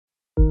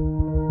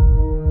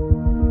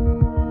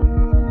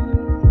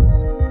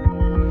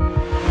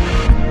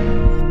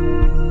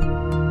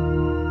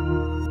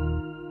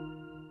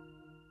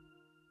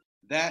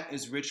That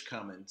is Rich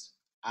Cummins.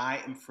 I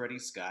am Freddie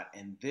Scott,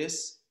 and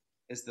this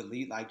is the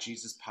Lead Like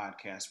Jesus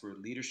podcast where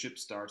leadership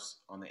starts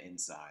on the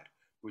inside.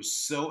 We're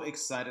so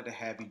excited to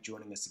have you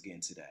joining us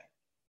again today.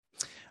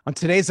 On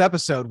today's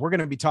episode, we're going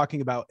to be talking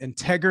about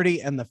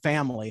integrity and the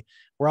family.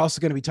 We're also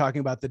going to be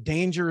talking about the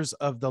dangers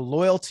of the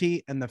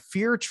loyalty and the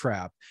fear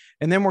trap.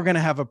 And then we're going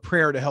to have a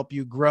prayer to help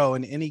you grow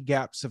in any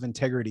gaps of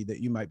integrity that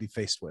you might be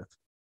faced with.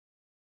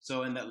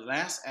 So in that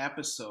last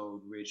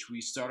episode, Rich, we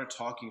started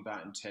talking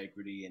about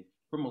integrity and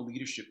from a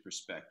leadership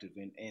perspective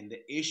and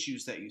the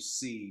issues that you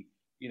see,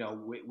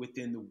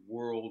 within the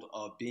world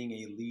of being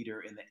a leader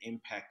and the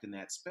impact in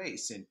that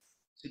space. And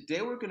today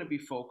we're going to be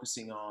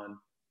focusing on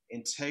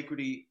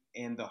integrity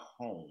in the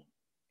home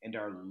and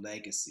our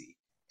legacy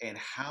and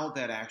how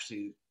that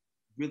actually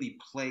really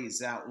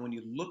plays out. When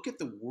you look at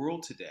the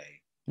world today,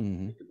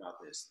 think about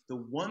this. The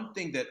one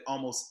thing that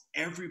almost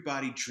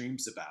everybody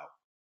dreams about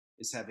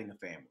is having a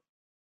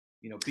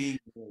family, being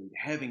married,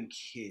 having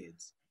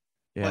kids.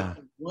 Yeah.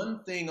 But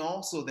one thing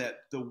also that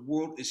the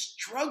world is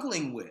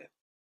struggling with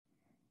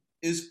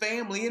is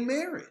family and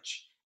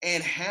marriage.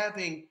 And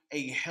having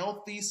a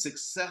healthy,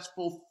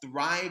 successful,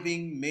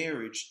 thriving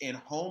marriage and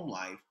home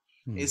life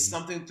is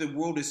something that the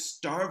world is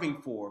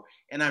starving for.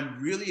 And I'm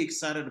really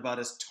excited about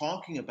us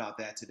talking about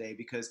that today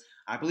because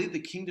I believe the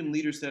kingdom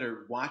leaders that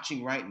are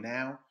watching right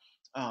now,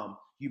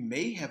 you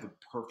may have a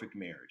perfect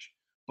marriage,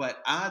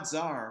 but odds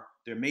are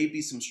there may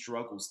be some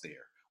struggles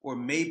there, or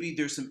maybe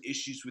there's some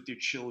issues with your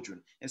children.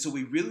 And so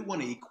we really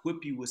want to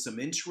equip you with some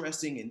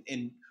interesting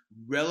and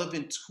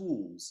relevant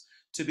tools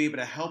to be able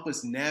to help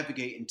us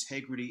navigate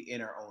integrity in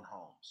our own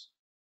homes.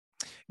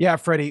 Yeah,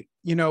 Freddie,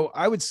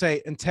 I would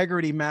say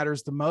integrity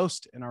matters the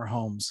most in our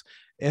homes.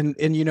 And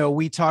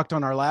we talked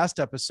on our last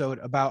episode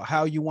about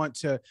how you want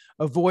to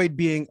avoid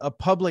being a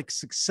public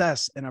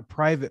success and a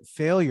private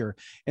failure.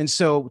 And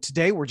so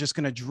today we're just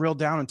going to drill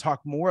down and talk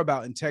more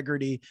about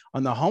integrity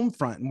on the home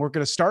front. And we're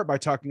going to start by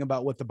talking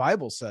about what the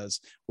Bible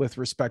says with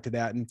respect to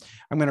that. And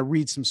I'm going to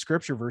read some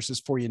scripture verses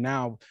for you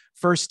now.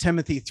 1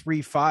 Timothy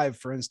 3:5,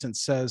 for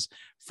instance, says,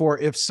 "For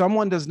if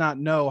someone does not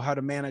know how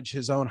to manage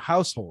his own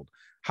household,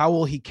 how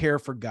will he care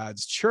for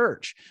God's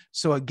church?"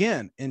 So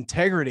again,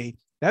 integrity,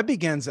 that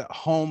begins at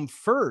home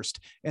first,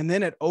 and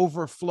then it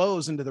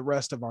overflows into the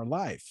rest of our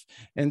life.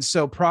 And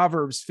so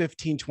Proverbs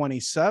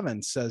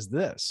 15:27 says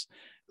this: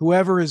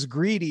 "Whoever is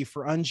greedy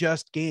for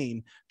unjust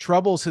gain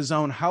troubles his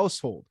own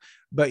household,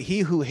 but he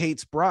who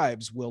hates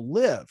bribes will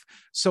live."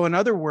 So in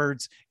other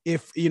words,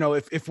 if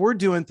we're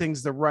doing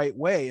things the right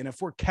way, and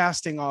if we're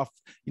casting off,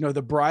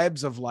 the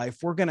bribes of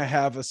life, we're going to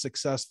have a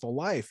successful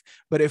life.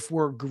 But if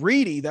we're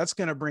greedy, that's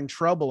going to bring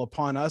trouble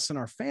upon us and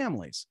our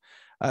families.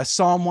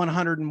 Psalm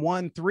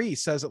 101:3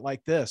 says it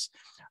like this: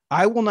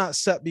 "I will not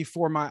set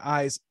before my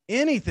eyes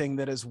anything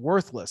that is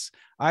worthless.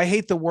 I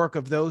hate the work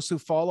of those who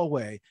fall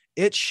away.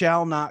 It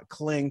shall not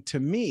cling to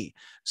me."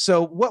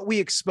 So what we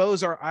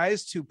expose our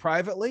eyes to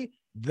privately,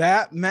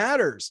 that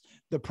matters.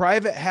 The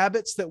private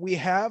habits that we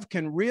have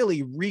can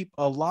really reap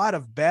a lot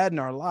of bad in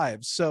our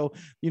lives. So,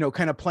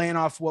 kind of playing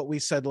off what we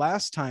said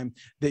last time,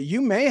 that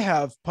you may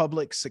have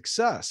public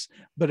success,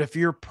 but if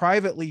you're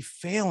privately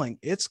failing,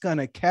 it's going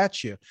to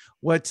catch you.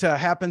 What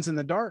happens in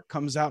the dark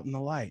comes out in the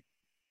light.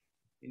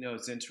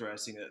 It's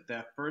interesting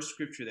that first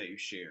scripture that you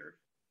shared,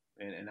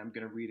 and I'm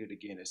going to read it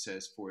again. It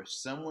says, "For if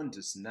someone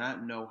does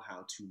not know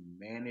how to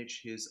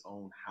manage his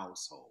own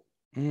household,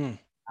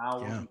 how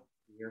will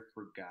he care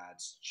for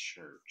God's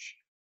church?"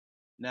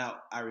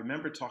 Now, I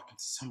remember talking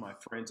to some of my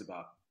friends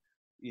about,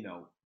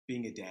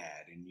 being a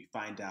dad, and you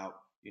find out,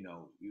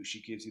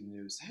 she gives you the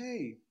news,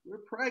 "Hey, we're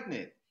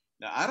pregnant."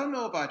 Now, I don't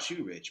know about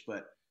you, Rich,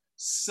 but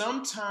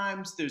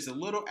sometimes there's a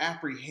little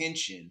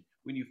apprehension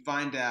when you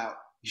find out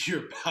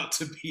you're about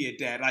to be a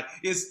dad. Like,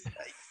 it's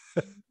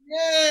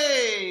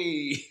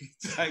yay!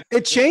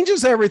 It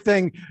changes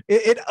everything.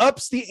 It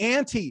ups the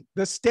ante.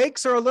 The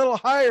stakes are a little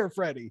higher,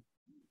 Freddie.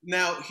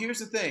 Now, here's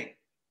the thing.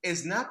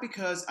 It's not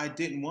because I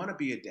didn't want to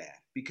be a dad,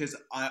 because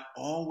I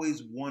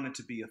always wanted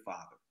to be a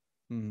father.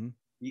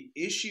 The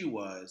issue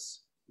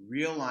was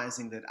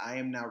realizing that I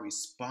am now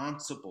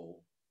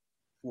responsible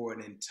for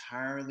an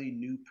entirely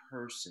new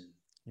person.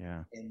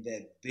 Yeah. And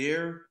that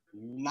their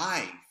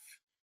life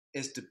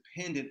is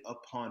dependent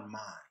upon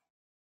mine.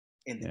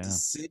 And the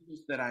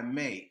decisions that I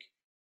make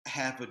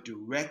have a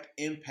direct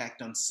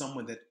impact on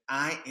someone that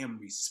I am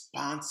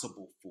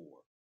responsible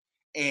for.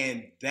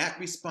 And that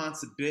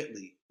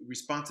responsibility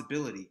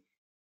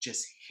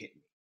just hit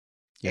me.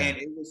 Yeah. And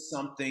it was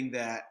something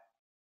that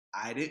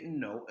I didn't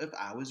know if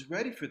I was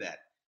ready for that.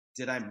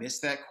 Did I miss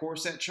that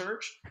course at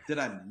church? Did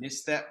I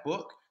miss that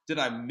book? Did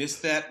I miss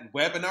that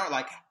webinar?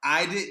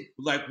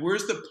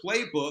 Where's the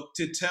playbook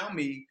to tell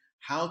me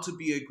how to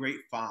be a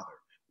great father?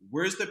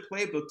 Where's the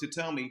playbook to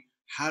tell me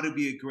how to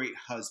be a great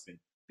husband?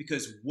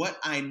 Because what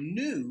I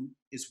knew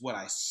is what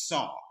I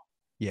saw.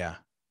 Yeah,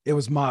 it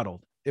was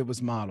modeled. How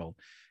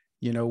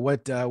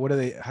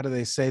do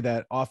they say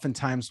that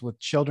oftentimes with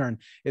children,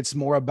 it's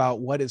more about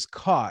what is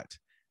caught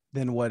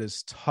than what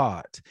is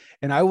taught.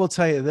 And I will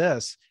tell you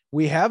this,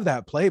 we have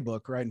that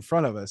playbook right in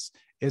front of us.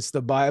 It's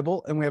the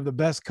Bible, and we have the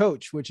best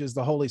coach, which is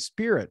the Holy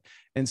Spirit.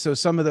 And so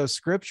some of those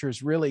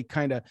scriptures really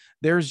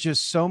there's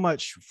just so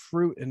much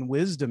fruit and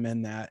wisdom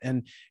in that.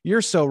 And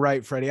you're so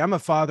right, Freddie. I'm a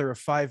father of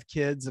 5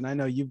 kids, and I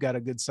know you've got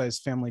a good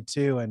sized family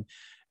too. And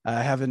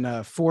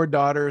having 4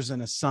 daughters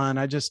and a son,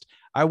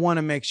 I want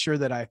to make sure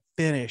that I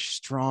finish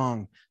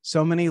strong.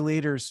 So many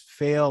leaders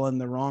fail in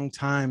the wrong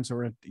times,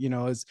 or,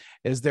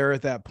 as they're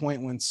at that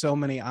point when so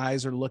many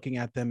eyes are looking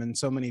at them and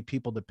so many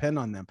people depend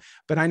on them.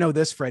 But I know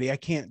this, Freddie, I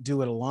can't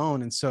do it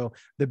alone. And so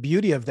the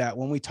beauty of that,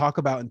 when we talk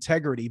about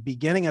integrity,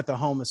 beginning at the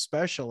home,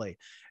 especially,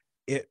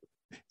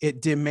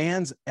 it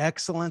demands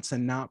excellence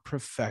and not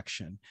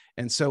perfection.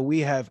 And so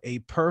we have a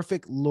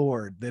perfect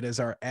Lord that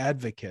is our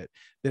advocate,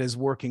 that is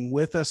working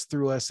with us,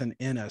 through us, and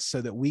in us,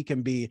 so that we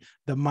can be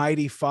the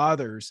mighty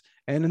fathers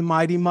and the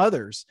mighty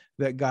mothers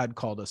that God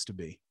called us to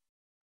be.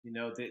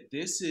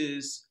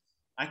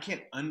 I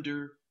can't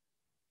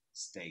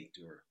understate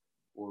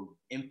or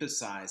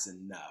emphasize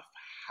enough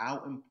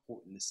how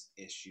important this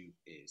issue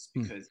is,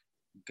 because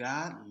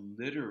God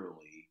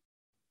literally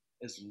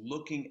is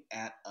looking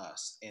at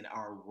us and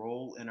our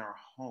role in our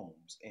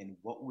homes and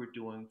what we're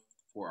doing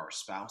for our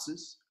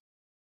spouses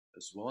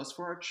as well as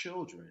for our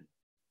children,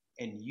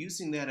 and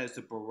using that as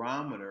a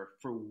barometer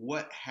for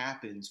what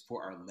happens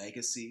for our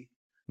legacy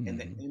and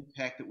the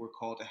impact that we're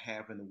called to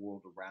have in the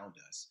world around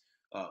us.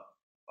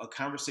 A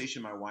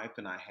conversation my wife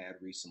and I had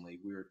recently,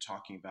 we were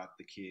talking about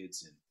the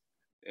kids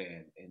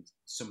and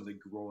some of the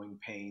growing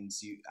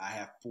pains. I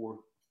have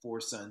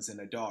four sons and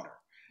a daughter,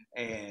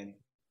 and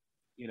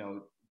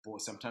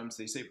sometimes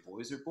they say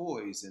boys are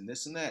boys and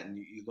this and that. And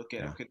you look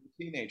at, okay,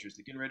 the teenagers,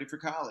 they're getting ready for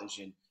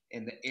college,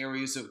 and the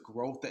areas of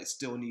growth that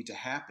still need to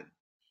happen.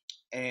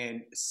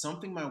 And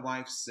something my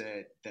wife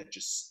said that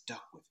just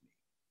stuck with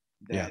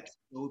me, that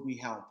showed me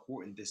how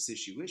important this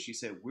issue is. She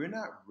said, we're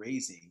not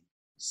raising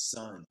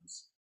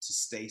sons to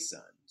stay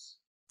sons.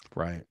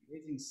 Right. We're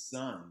raising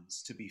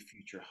sons to be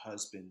future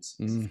husbands.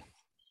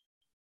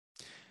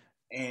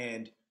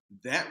 And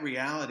that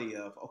reality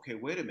of, okay,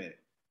 wait a minute,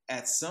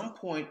 at some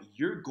point,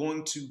 you're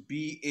going to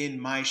be in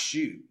my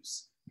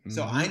shoes.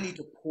 So I need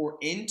to pour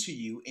into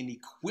you and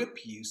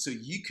equip you so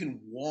you can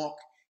walk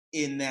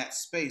in that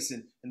space.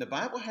 And the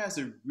Bible has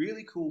a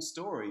really cool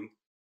story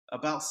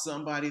about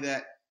somebody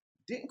that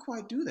didn't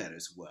quite do that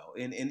as well.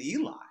 In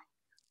Eli,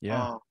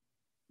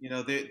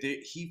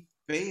 he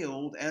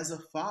failed as a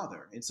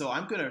father. And so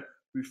I'm going to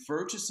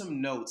refer to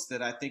some notes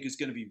that I think is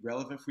going to be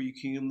relevant for you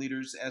kingdom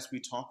leaders as we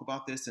talk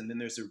about this. And then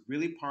there's a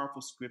really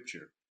powerful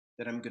scripture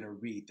that I'm going to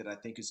read that I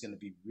think is going to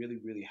be really,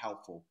 really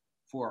helpful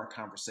for our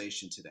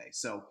conversation today.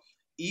 So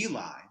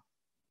Eli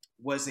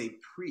was a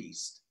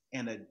priest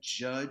and a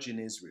judge in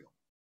Israel,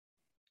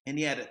 and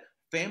he had a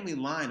family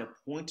line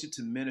appointed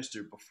to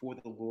minister before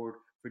the Lord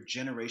for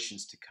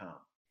generations to come.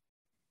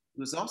 He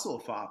was also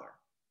a father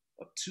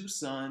of 2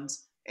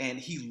 sons, and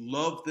he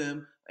loved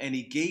them, and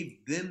he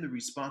gave them the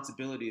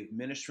responsibility of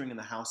ministering in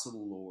the house of the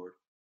Lord.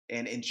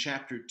 And in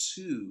chapter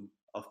 2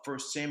 of 1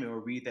 Samuel,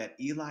 we read that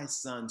Eli's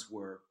sons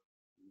were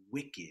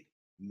wicked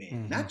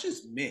men, not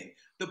just men.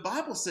 The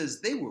Bible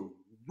says they were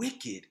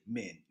wicked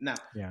men. Now,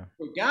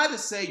 for God to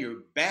say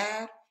you're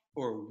bad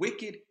or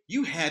wicked,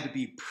 you had to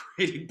be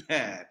pretty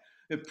bad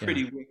and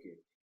pretty wicked.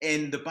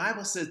 And the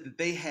Bible says that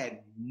they had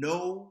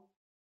no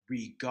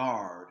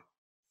regard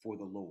for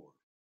the Lord.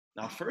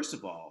 Now, first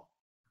of all,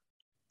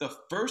 the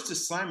first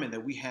assignment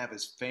that we have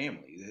as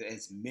family,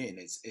 as men,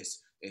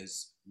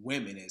 as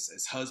women,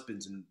 as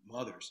husbands and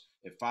mothers,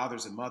 and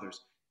fathers and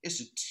mothers, is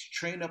to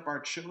train up our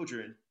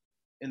children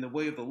in the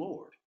way of the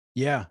Lord.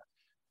 Yeah.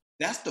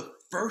 That's the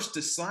first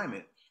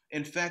assignment.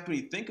 In fact, when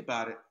you think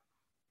about it,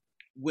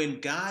 when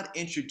God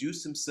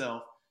introduced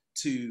himself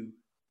to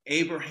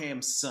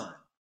Abraham's son,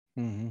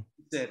 he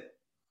said,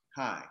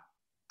 hi,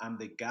 I'm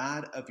the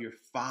God of your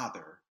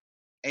father,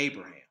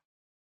 Abraham.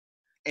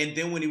 And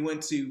then when he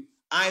went to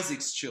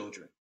Isaac's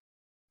children,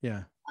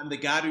 I'm the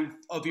God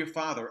of your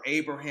father,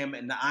 Abraham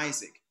and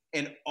Isaac.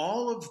 And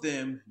all of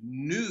them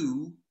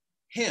knew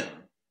him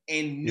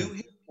and knew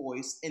his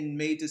voice and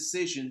made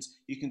decisions.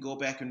 You can go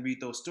back and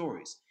read those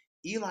stories.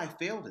 Eli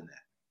failed in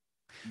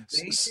that.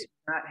 They did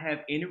not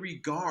have any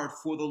regard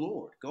for the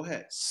Lord. Go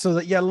ahead. So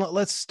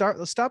let's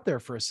stop there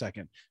for a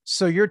second.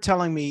 So you're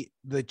telling me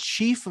the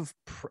chief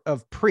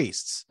of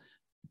priests,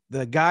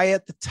 the guy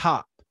at the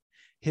top,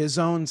 his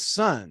own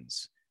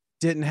sons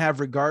didn't have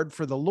regard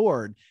for the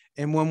Lord.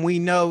 And when we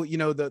know,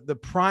 the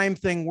prime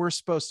thing we're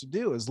supposed to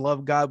do is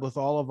love God with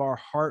all of our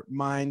heart,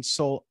 mind,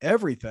 soul,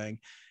 everything.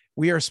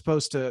 We are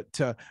supposed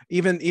to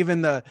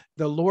even the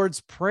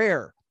Lord's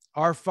Prayer,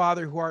 our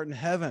Father who art in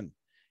heaven,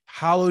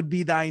 hallowed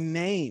be thy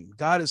name.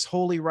 God is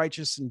holy,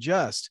 righteous, and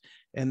just.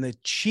 And the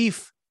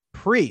chief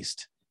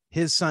priest,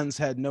 his sons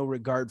had no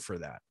regard for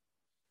that.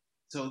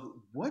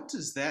 So what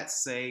does that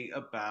say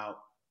about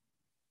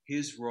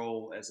his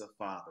role as a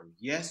father?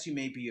 Yes, you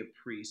may be a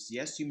priest.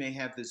 Yes, you may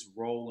have this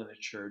role in a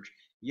church.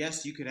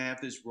 Yes, you could have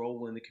this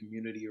role in the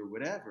community or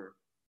whatever.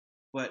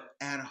 But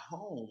at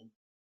home,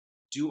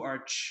 do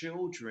our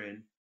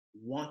children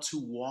want to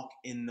walk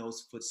in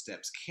those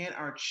footsteps? Can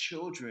our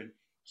children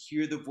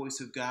hear the voice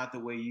of God the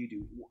way you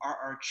do? Are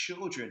our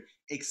children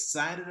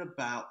excited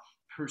about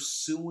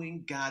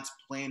pursuing God's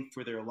plan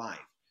for their life?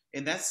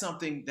 And that's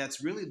something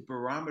that's really the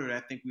barometer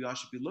that I think we all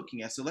should be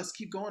looking at. So let's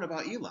keep going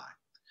about Eli.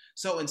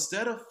 So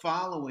instead of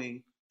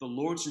following the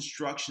Lord's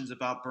instructions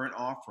about burnt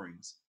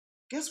offerings,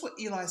 guess what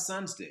Eli's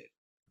sons did?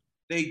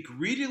 They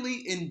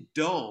greedily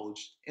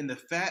indulged in the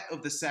fat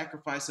of the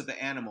sacrifice of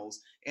the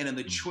animals and in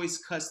the choice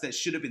cuts that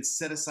should have been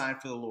set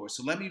aside for the Lord.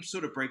 So let me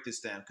sort of break this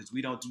down because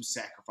we don't do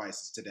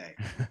sacrifices today.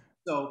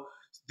 So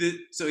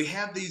you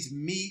have these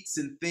meats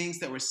and things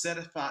that were set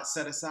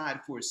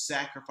aside for a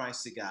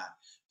sacrifice to God,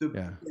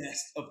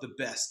 the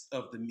best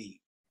of the meat.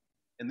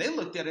 And they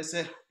looked at it and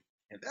said,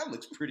 and that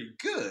looks pretty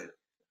good.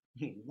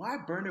 Why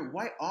burn it?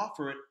 Why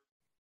offer it?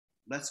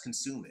 Let's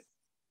consume it.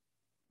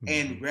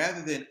 Mm-hmm. And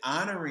rather than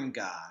honoring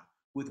God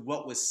with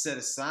what was set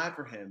aside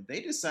for him,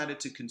 they decided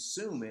to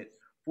consume it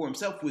for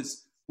himself,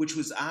 which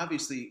was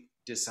obviously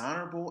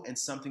dishonorable and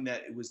something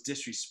that it was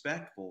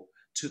disrespectful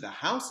to the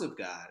house of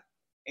God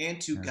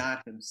and to God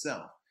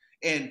himself.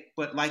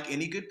 But like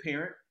any good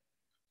parent,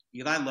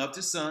 Eli loved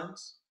his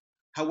sons.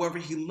 However,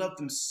 he loved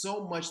them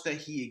so much that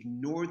he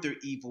ignored their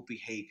evil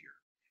behavior.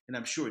 And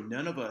I'm sure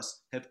none of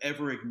us have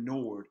ever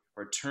ignored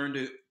or turned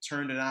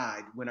an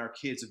eye when our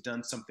kids have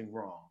done something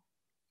wrong.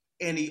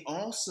 And he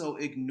also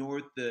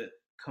ignored the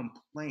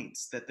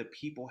complaints that the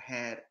people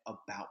had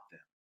about them.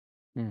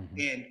 Mm-hmm.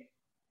 And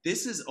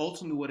this is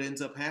ultimately what ends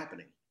up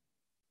happening,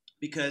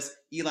 because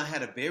Eli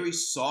had a very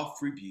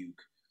soft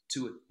rebuke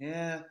to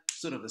it,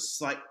 sort of a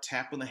slight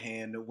tap on the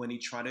hand when he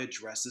tried to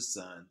address his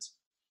sons.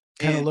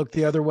 Kind of looked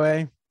the other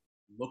way.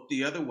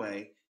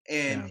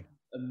 And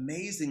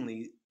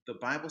amazingly, the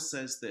Bible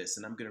says this,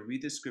 and I'm going to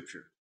read this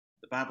scripture.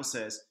 The Bible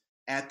says,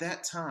 at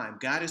that time,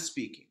 God is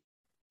speaking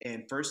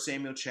in 1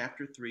 Samuel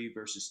chapter 3,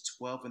 verses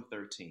 12 and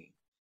 13.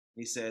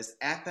 He says,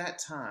 at that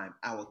time,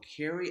 I will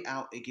carry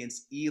out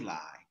against Eli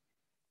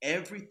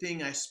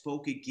everything I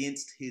spoke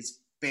against his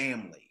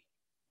family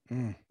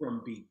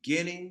from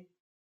beginning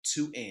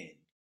to end.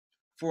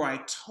 For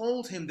I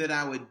told him that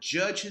I would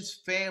judge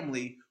his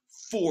family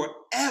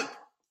forever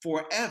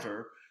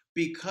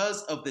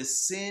because of the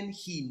sin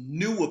he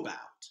knew about.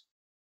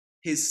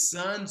 His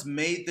sons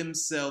made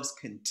themselves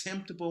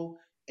contemptible,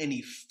 and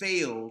he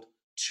failed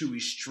to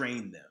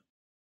restrain them.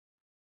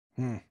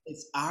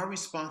 It's our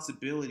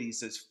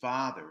responsibilities as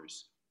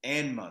fathers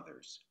and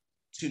mothers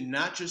to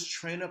not just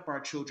train up our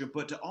children,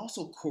 but to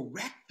also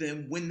correct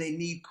them when they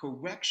need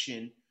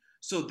correction,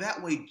 so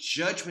that way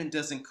judgment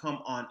doesn't come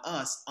on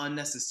us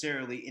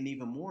unnecessarily, and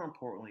even more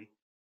importantly,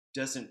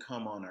 doesn't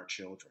come on our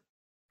children.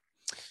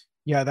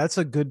 Yeah, that's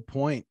a good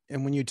point.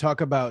 And when you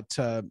talk about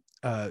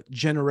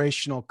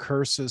generational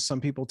curses,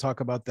 some people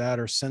talk about that,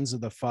 or sins of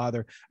the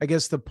father. I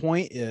guess the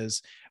point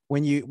is,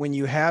 when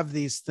you have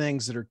these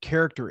things that are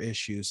character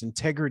issues,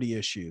 integrity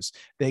issues,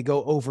 they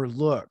go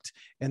overlooked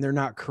and they're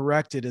not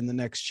corrected in the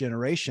next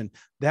generation.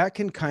 That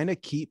can kind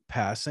of keep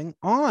passing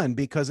on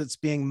because it's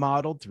being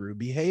modeled through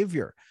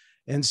behavior.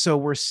 And so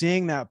we're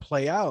seeing that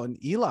play out in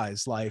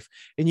Eli's life.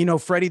 And,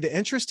 Freddie, the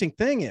interesting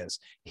thing is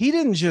he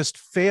didn't just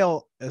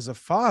fail as a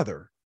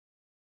father.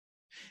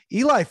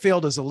 Eli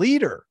failed as a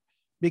leader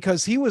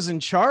because he was in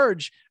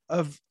charge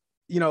of,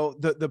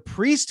 the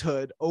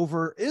priesthood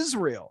over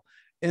Israel.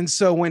 And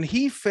so when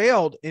he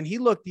failed and he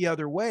looked the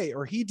other way,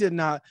 or he did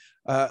not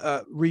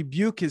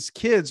rebuke his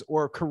kids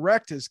or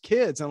correct his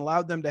kids and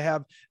allowed them to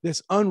have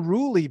this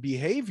unruly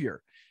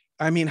behavior,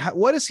 I mean,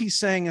 what is he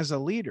saying as a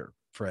leader,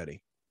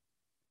 Freddie?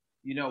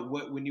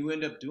 When you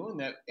end up doing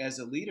that as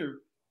a leader,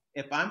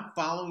 if I'm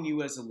following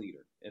you as a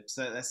leader,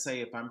 let's say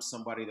if I'm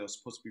somebody that was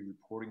supposed to be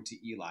reporting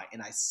to Eli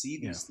and I see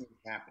these things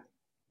happening,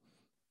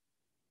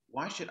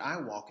 why should I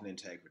walk in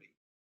integrity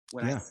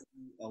when I see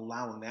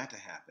allowing that to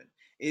happen?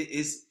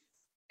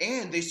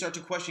 And they start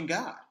to question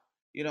God.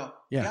 God,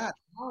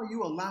 how are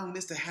you allowing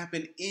this to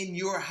happen in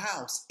your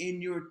house,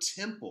 in your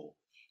temple?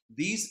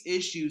 These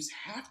issues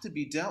have to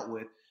be dealt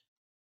with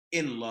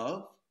in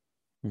love,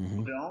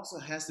 but it also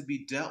has to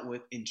be dealt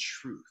with in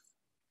truth.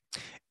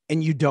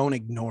 And you don't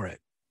ignore it.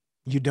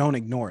 You don't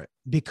ignore it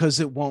because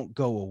it won't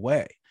go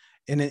away.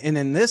 And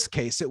in this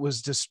case, it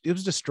was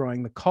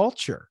destroying the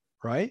culture,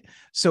 right?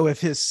 So if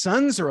his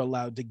sons are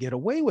allowed to get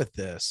away with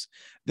this,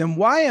 then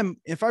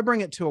if I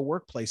bring it to a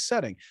workplace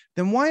setting,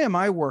 then why am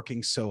I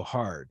working so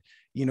hard?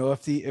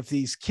 If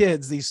these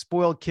kids, these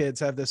spoiled kids,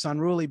 have this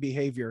unruly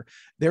behavior,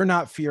 they're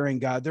not fearing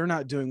God, they're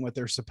not doing what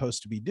they're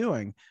supposed to be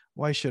doing,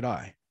 why should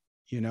I?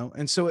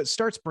 And so it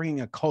starts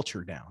bringing a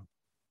culture down.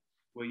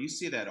 Well, you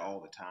see that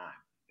all the time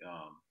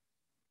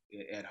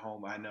at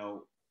home. I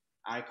know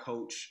I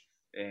coach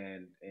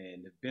and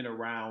have been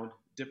around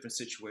different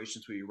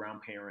situations where you're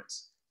around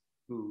parents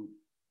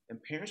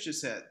and parents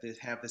just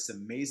have this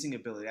amazing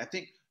ability. I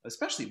think,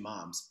 especially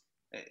moms,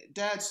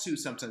 dads too,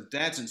 sometimes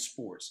dads in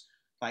sports.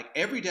 Like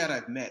every dad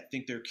I've met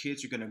think their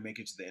kids are going to make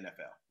it to the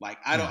NFL. Like,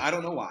 I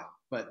don't know why,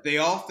 but they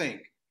all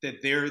think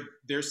that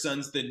their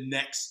son's the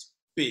next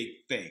big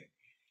thing.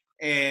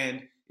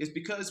 And It's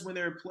because when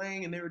they're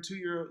playing and they were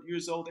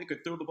years old, they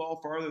could throw the ball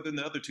farther than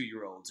the other 2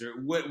 year olds or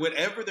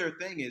whatever their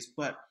thing is.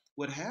 But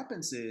what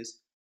happens is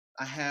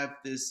I have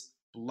this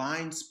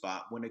blind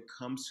spot when it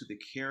comes to the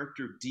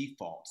character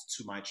defaults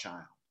to my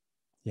child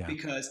Yeah.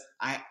 because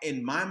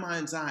in my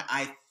mind's eye,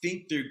 I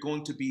think they're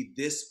going to be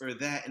this or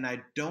that, and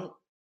I don't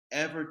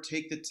ever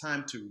take the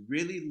time to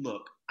really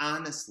look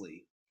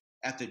honestly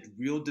at the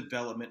real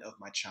development of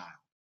my child.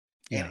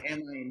 And Yeah.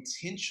 am I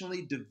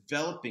intentionally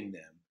developing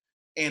them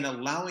and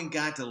allowing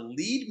God to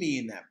lead me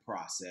in that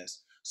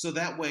process so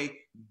that way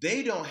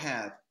they don't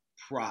have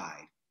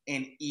pride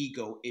and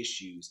ego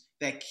issues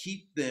that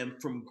keep them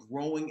from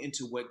growing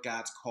into what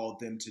God's called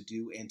them to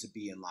do and to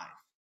be in life?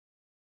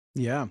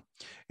 Yeah.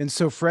 And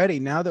so Freddie,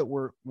 now that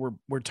we're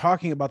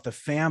talking about the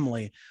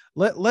family,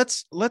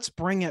 let's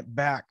bring it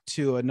back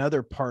to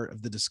another part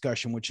of the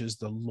discussion, which is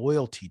the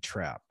loyalty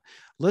trap.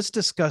 Let's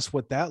discuss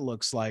what that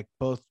looks like.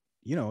 Both,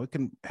 it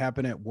can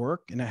happen at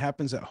work and it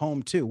happens at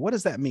home too. What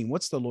does that mean?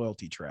 What's the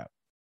loyalty trap?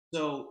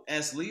 So,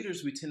 as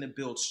leaders, we tend to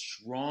build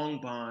strong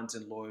bonds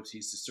and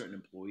loyalties to certain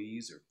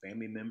employees or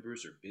family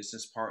members or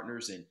business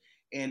partners.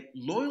 And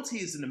loyalty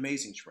is an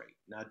amazing trait.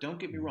 Now, don't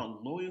get me Mhm.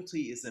 wrong,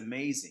 loyalty is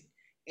amazing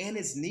and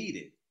it's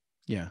needed.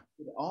 Yeah.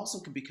 It also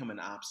can become an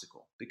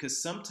obstacle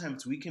because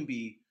sometimes we can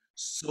be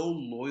so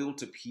loyal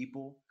to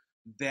people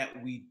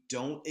that we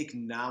don't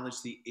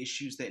acknowledge the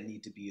issues that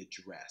need to be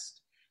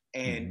addressed.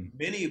 And Mhm.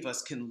 many of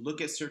us can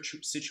look at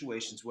certain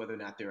situations, whether or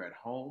not they're at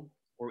home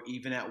or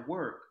even at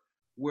work,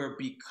 where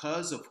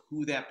because of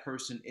who that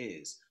person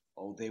is,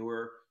 oh, they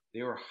were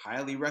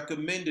highly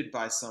recommended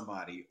by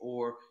somebody,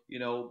 or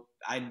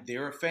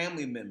they're a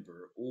family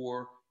member,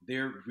 or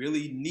they're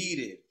really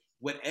needed.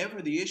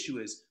 Whatever the issue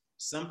is,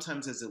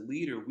 sometimes as a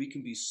leader, we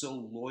can be so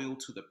loyal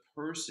to the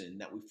person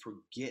that we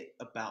forget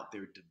about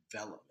their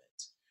development.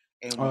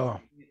 And we Oh,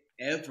 can't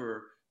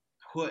ever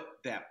put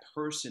that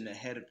person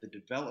ahead of the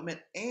development.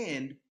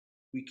 And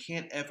we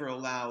can't ever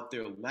allow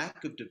their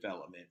lack of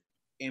development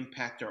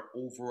impact our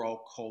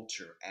overall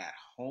culture at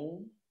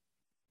home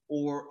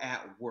or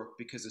at work.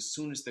 Because as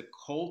soon as the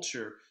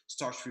culture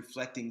starts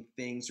reflecting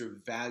things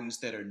or values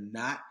that are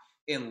not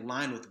in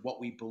line with what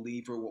we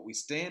believe or what we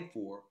stand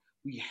for,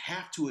 we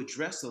have to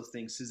address those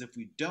things because if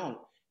we don't,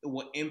 it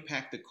will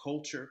impact the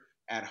culture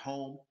at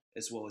home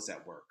as well as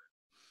at work.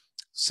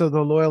 so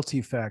the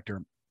loyalty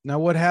factor. Now,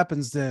 what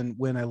happens then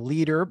when a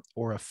leader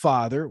or a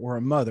father or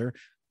a mother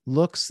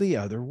looks the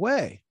other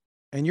way?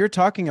 And you're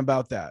talking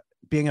about that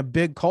being a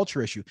big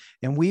culture issue.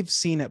 And we've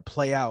seen it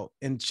play out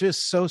and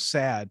just so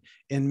sad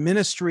in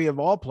ministry of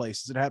all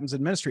places. It happens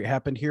in ministry. It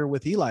happened here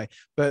with Eli,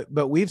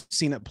 but we've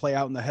seen it play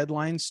out in the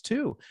headlines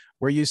too,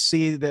 where you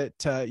see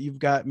that you've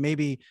got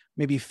maybe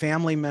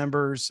family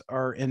members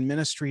are in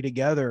ministry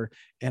together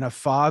and a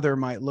father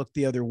might look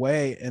the other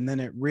way, and then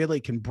it really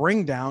can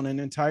bring down an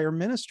entire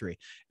ministry.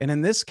 And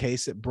in this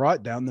case, it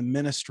brought down the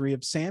ministry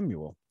of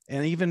Samuel,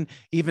 and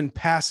even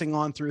passing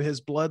on through his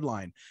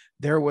bloodline.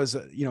 There was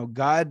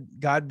God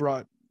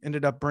brought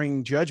ended up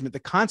bringing judgment. The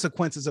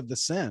consequences of the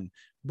sin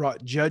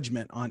brought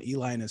judgment on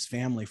Eli and his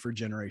family for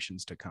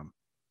generations to come.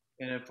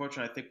 And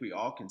unfortunately, I think we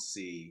all can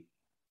see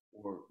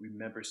or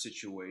remember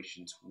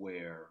situations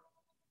where,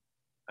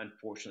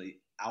 unfortunately,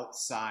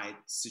 outside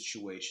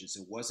situations,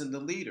 it wasn't the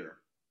leader,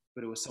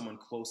 but it was someone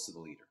close to the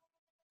leader.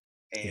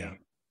 Yeah. And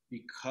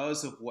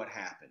because of what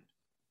happened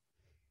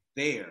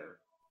there,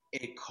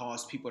 it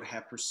caused people to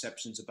have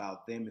perceptions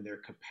about them and their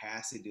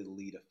capacity to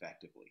lead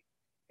effectively.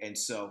 And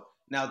so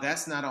now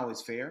that's not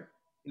always fair,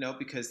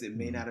 because it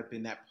may Mhm. not have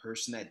been that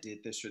person that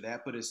did this or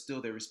that, but it's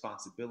still their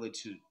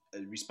responsibility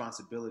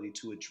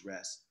to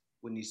address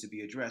what needs to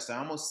be addressed. I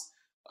almost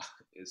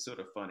It's sort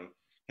of funny.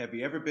 Have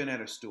you ever been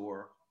at a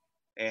store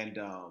and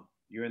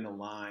you're in the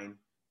line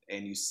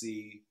and you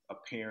see a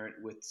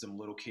parent with some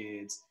little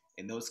kids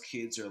and those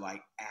kids are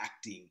like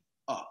acting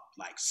up,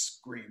 like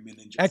screaming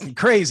and Acting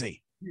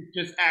crazy.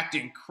 just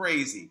acting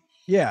crazy.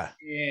 Yeah.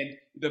 And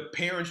the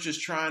parents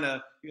just trying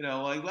to,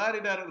 like la da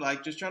da,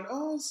 like just trying to,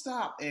 oh,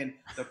 stop. And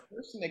the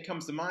first thing that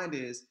comes to mind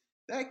is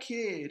that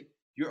kid.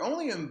 You're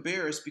only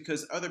embarrassed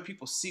because other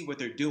people see what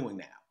they're doing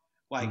now.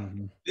 Like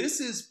Mhm. this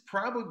is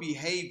probably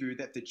behavior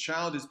that the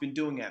child has been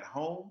doing at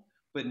home,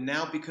 but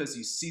now because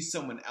you see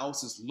someone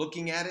else is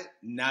looking at it,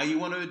 now you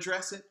want to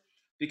address it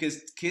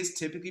because kids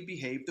typically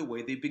behave the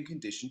way they've been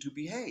conditioned to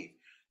behave.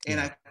 And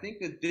Yeah. I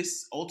think that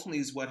this ultimately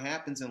is what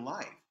happens in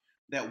life,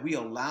 that we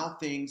allow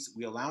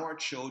our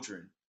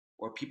children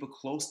or people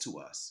close to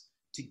us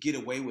to get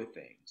away with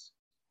things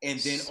and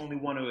then only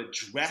want to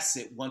address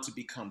it once it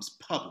becomes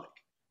public.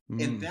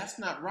 And Mm. that's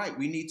not right.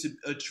 We need to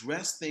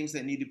address things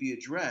that need to be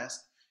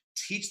addressed,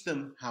 teach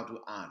them how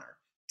to honor,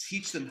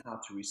 teach them how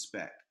to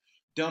respect.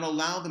 Don't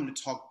allow them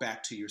to talk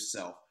back to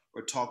yourself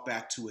or talk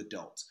back to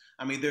adults.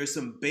 I mean, there's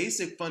some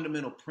basic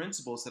fundamental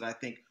principles that I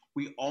think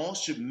we all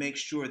should make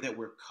sure that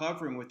we're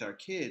covering with our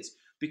kids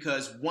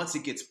because once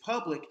it gets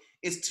public,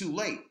 it's too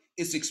late.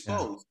 It's Yeah.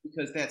 exposed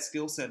because that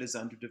skill set is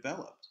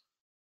underdeveloped.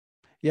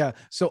 Yeah.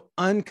 So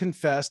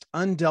unconfessed,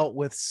 undealt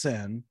with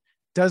sin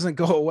doesn't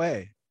go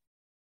away.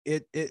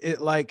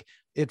 it like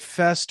it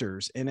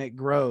festers and it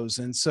grows.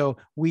 And so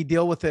we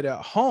deal with it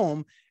at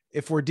home.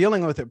 If we're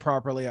dealing with it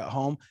properly at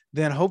home,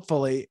 then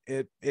hopefully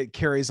it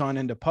carries on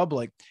into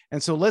public.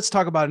 And so let's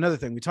talk about another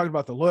thing. We talked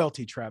about the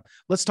loyalty trap.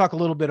 Let's talk a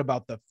little bit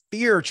about the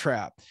fear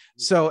trap.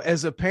 So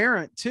as a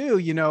parent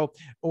too,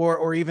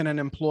 or even an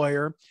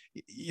employer,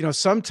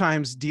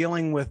 sometimes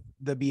dealing with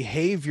the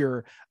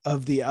behavior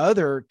of the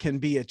other can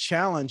be a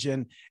challenge.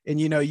 And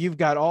you've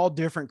got all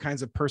different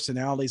kinds of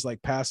personalities,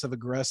 like passive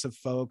aggressive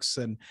folks,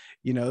 and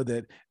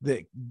that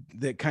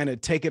kind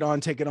of take it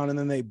on, and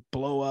then they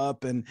blow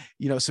up. And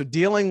so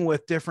dealing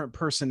with different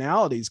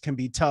personalities can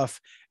be tough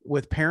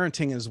with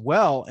parenting as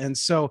well. And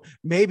so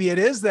maybe it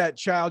is that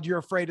child you're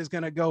afraid is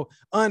going to go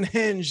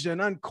unhinged and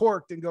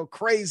uncorked and go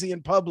crazy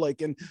in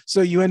public. And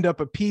so you end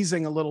up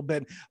appeasing a little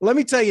bit. Let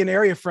me tell you an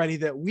area, Freddie,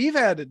 that we've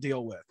had to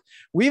deal with.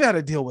 We've had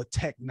to deal with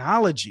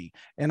technology.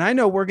 And I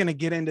know we're going to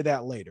get into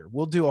that later.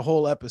 We'll do a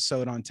whole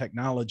episode on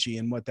technology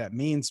and what that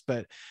means.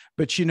 But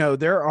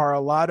there are a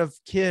lot of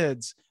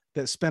kids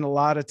that spend a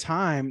lot of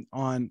time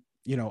on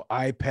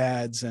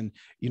iPads and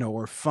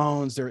or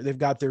phones. They've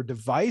got their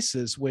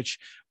devices which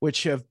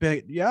have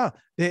been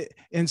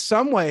in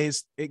some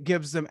ways it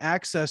gives them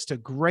access to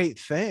great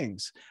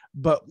things,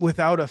 but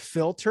without a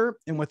filter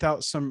and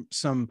without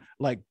some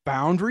like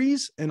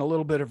boundaries and a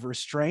little bit of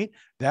restraint,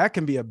 that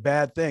can be a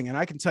bad thing. And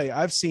I can tell you,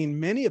 I've seen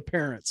many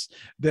parents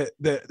that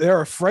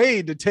they're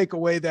afraid to take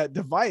away that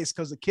device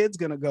because the kid's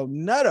going to go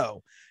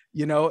nutto,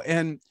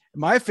 and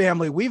my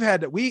family, we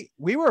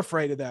were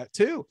afraid of that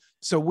too.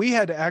 So we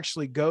had to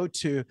actually go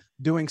to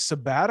doing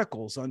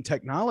sabbaticals on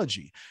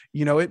technology.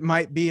 It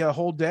might be a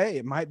whole day,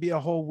 it might be a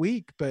whole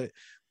week, but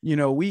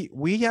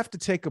we have to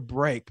take a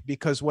break,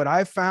 because what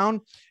I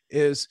found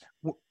is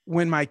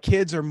when my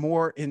kids are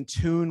more in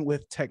tune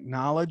with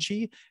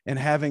technology and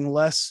having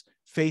less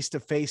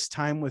face-to-face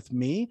time with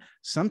me,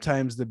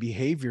 sometimes the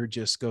behavior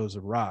just goes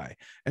awry.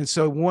 And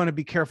so we want to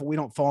be careful we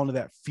don't fall into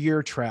that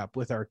fear trap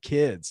with our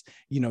kids,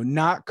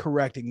 not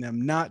correcting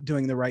them, not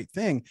doing the right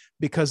thing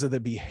because of the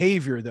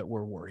behavior that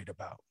we're worried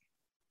about.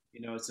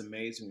 It's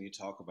amazing when you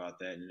talk about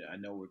that. And I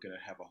know we're going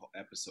to have a whole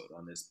episode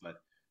on this,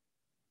 but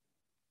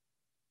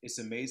it's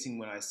amazing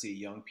when I see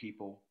young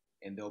people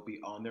and they'll be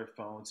on their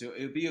phones.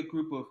 It'll be a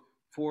group of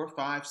 4,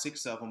 5,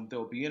 6 of them.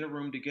 They'll be in a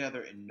room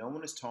together and no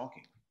one is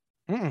talking.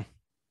 Mm-mm.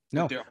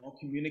 No, they're all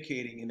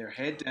communicating in their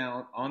head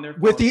down on their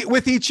phone.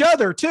 With each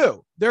other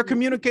too. They're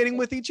communicating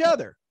with each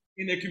other,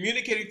 and they're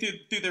communicating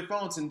through their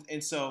phones.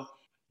 And so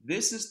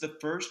this is the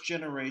first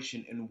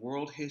generation in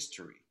world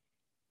history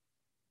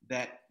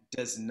that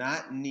does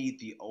not need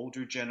the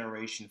older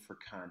generation for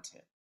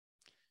content,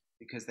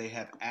 because they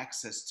have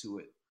access to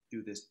it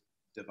through this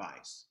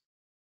device.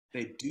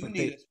 They do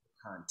need it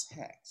for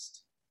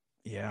context.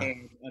 Yeah.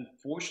 And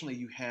unfortunately,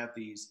 you have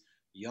these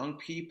young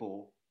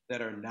people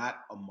that are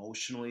not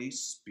emotionally,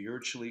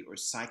 spiritually, or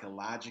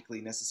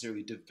psychologically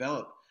necessarily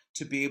developed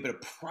to be able to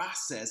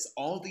process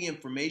all the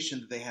information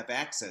that they have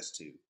access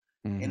to.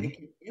 Mm-hmm. And it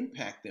can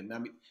impact them.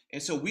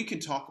 And so we can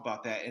talk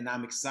about that. And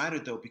I'm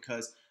excited though,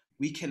 because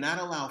we cannot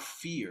allow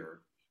fear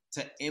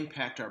to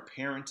impact our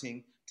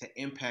parenting,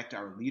 to impact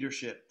our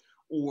leadership,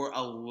 or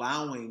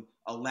allowing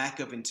a lack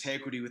of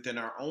integrity within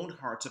our own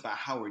hearts about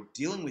how we're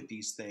dealing with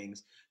these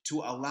things to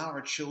allow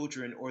our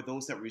children or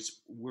those that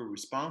we're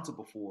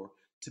responsible for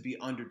to be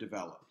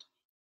underdeveloped.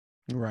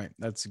 Right.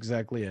 That's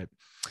exactly it.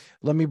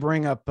 Let me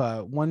bring up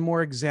one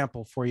more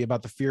example for you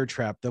about the fear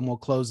trap. Then we'll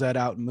close that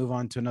out and move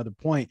on to another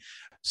point.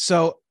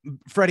 So,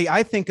 Freddie,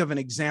 I think of an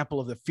example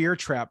of the fear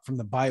trap from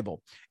the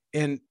Bible.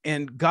 And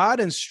God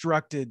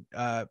instructed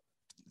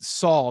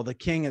Saul, the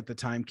king at the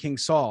time, King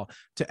Saul,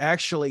 to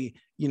actually,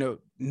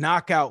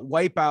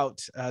 wipe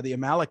out the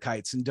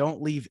Amalekites and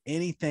don't leave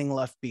anything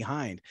left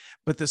behind.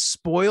 But the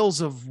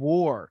spoils of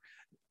war,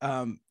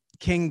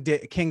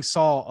 King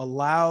Saul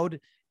allowed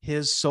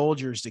his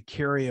soldiers to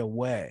carry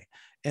away.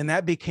 And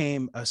that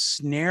became a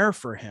snare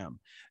for him.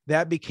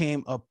 That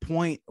became a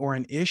point or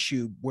an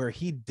issue where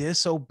he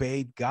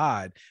disobeyed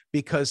God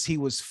because he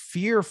was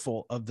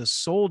fearful of the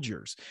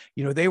soldiers.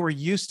 They were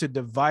used to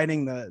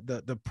dividing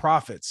the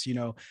profits,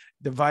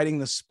 dividing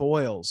the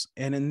spoils.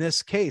 And in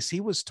this case, he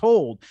was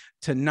told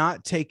to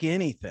not take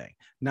anything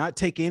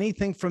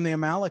from the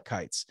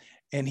Amalekites.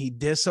 And he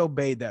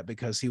disobeyed that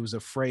because he was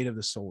afraid of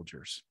the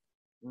soldiers.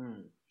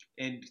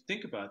 And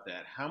think about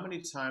that. How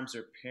many times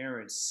are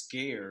parents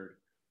scared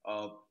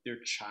of their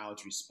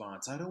child's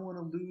response? I don't want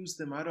to lose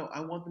them. I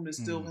want them to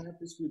still have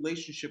this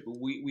relationship. But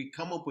we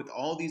come up with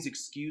all these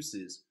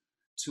excuses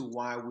to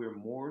why we're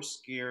more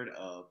scared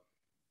of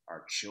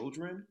our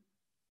children,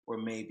 or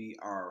maybe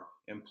our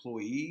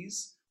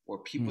employees, or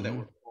people that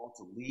we're called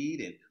to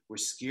lead, and we're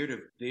scared of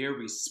their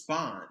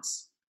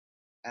response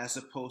as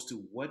opposed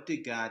to what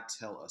did God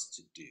tell us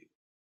to do.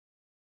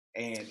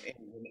 And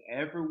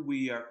whenever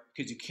we are,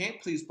 because you can't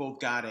please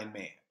both God and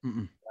man,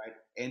 right?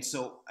 And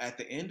so at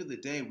the end of the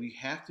day, we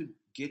have to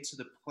get to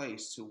the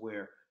place to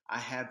where I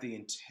have the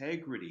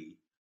integrity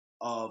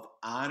of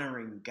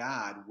honoring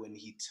God when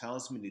he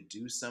tells me to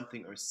do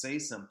something or say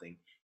something,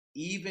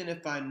 even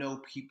if I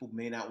know people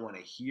may not want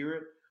to hear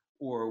it,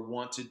 or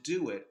want to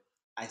do it,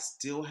 I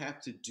still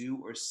have to do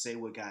or say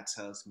what God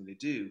tells me to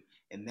do.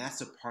 And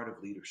that's a part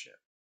of leadership.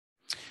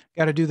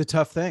 Got to do the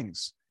tough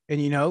things. And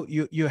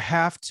you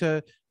have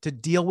to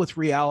deal with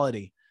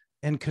reality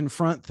and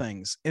confront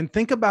things. And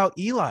think about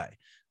Eli.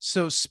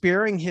 So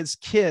sparing his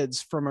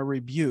kids from a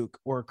rebuke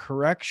or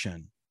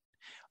correction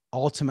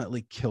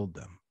ultimately killed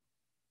them.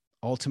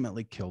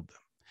 Ultimately killed them.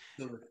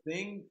 So the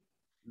thing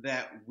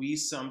that we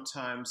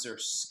sometimes are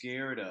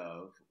scared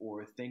of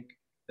or think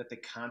that the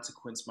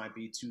consequence might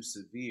be too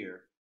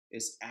severe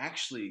is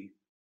actually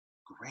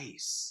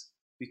grace.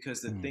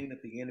 Because the thing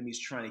that the enemy's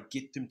trying to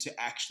get them to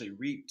actually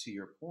reap, to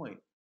your point,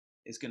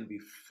 is going to be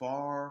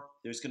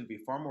there's going to be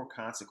far more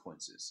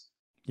consequences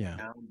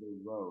down the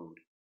road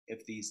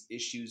if these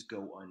issues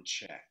go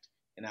unchecked.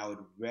 And I would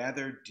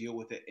rather deal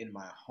with it in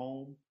my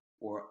home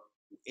or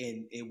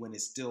when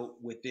it's still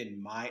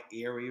within my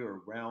area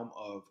or realm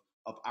of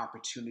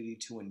opportunity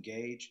to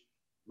engage,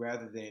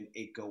 rather than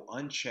it go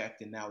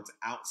unchecked and now it's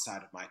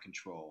outside of my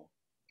control.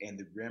 And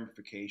the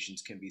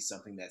ramifications can be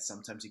something that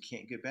sometimes you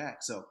can't get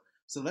back. So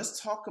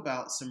let's talk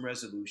about some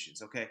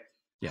resolutions, okay?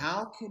 Yeah.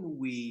 How can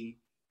we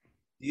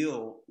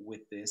deal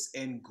with this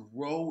and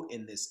grow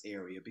in this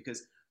area?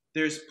 Because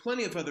there's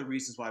plenty of other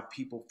reasons why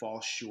people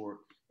fall short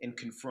in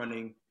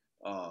confronting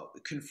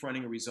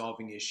and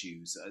resolving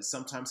issues.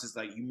 Sometimes it's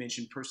like you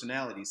mentioned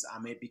personalities. I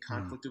may be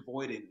conflict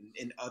avoidant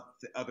and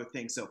other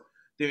things. So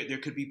there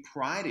could be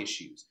pride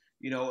issues,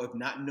 of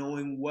not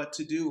knowing what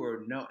to do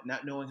or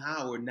not knowing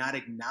how or not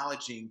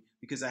acknowledging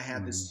because I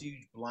have this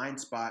huge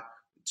blind spot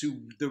to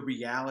the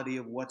reality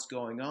of what's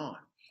going on.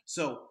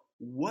 So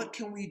what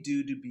can we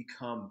do to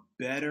become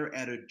better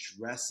at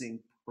addressing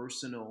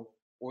personal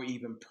or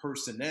even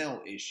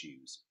personnel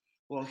issues?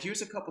 Well,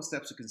 here's a couple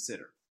steps to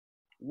consider.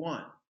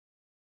 One,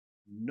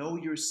 know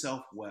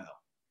yourself well.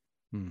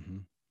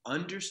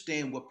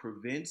 Understand what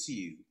prevents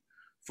you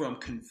from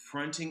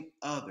confronting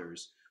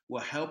others will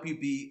help you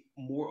be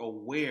more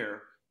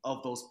aware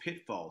of those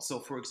pitfalls. So,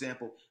 for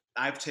example,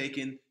 I've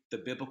taken the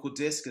biblical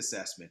DISC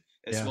assessment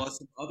as well as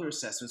some other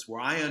assessments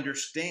where I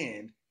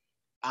understand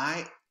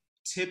I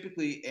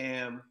typically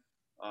am,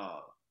 I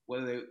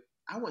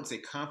wouldn't say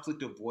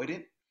conflict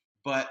avoidant,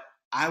 but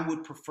I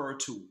would prefer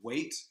to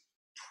wait,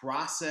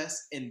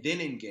 process, and then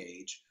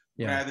engage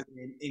rather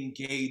than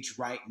engage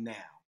right now.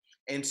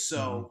 And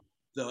so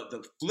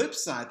the flip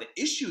side,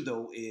 the issue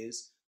though,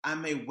 is I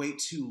may wait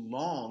too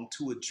long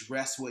to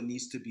address what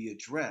needs to be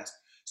addressed.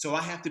 So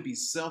I have to be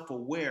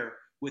self-aware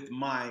with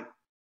my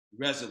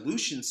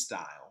resolution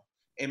style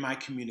and my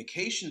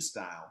communication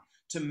style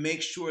to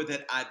make sure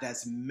that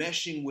that's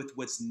meshing with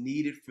what's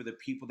needed for the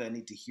people that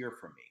need to hear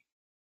from me.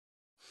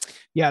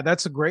 Yeah,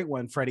 that's a great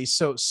one, Freddie.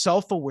 So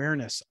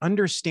self-awareness,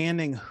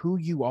 understanding who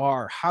you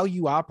are, how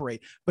you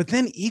operate, but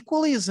then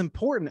equally as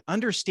important,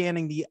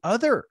 understanding the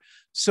other.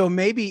 So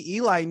maybe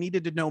Eli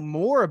needed to know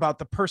more about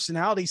the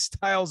personality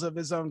styles of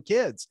his own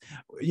kids,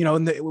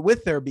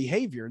 with their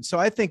behavior. And so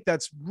I think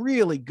that's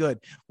really good.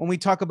 When we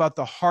talk about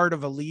the heart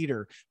of a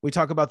leader, we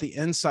talk about the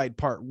inside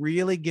part,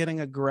 really getting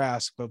a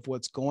grasp of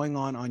what's going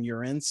on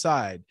your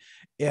inside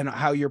and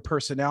how your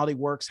personality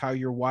works, how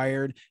you're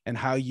wired, and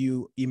how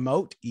you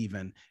emote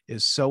even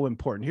is so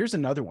important. Here's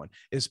another one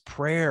is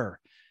prayer.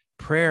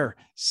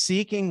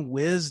 Seeking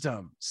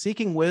wisdom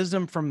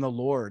from the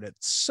Lord.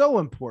 It's so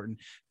important.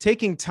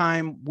 Taking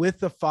time with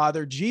the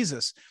Father,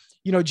 Jesus.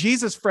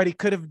 Jesus, Freddie,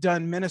 could have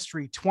done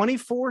ministry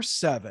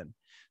 24/7,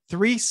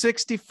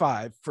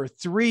 365 for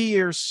 3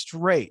 years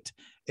straight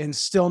and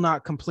still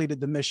not completed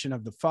the mission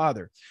of the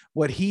Father.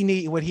 What he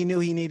knew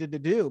he needed to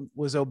do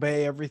was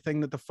obey everything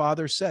that the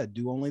Father said,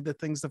 do only the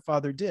things the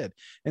Father did.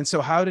 And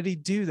so how did he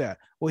do that?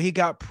 Well, he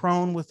got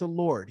prone with the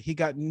Lord. He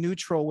got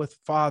neutral with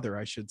Father,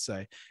 I should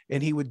say,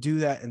 and he would do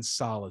that in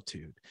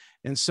solitude.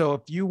 And so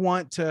if you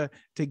want to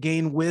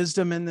gain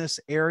wisdom in this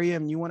area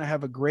and you want to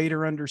have a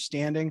greater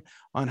understanding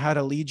on how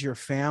to lead your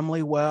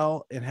family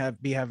well and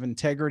have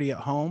integrity at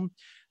home,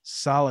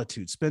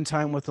 solitude, spend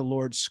time with the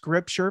Lord.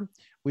 Scripture.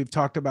 We've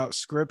talked about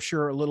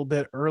scripture a little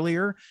bit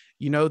earlier.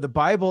 The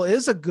Bible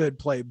is a good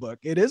playbook.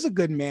 It is a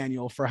good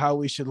manual for how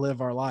we should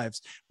live our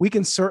lives. We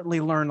can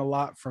certainly learn a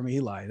lot from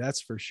Eli, that's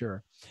for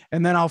sure.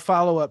 And then I'll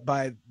follow up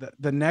by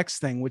the next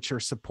thing, which are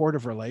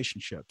supportive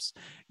relationships.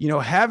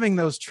 Having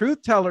those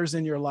truth tellers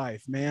in your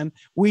life, man,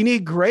 we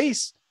need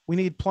grace. We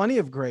need plenty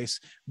of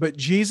grace. But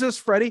Jesus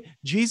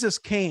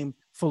came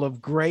full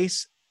of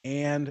grace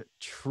and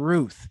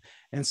truth.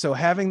 And so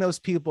having those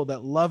people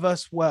that love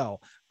us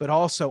well, but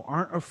also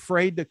aren't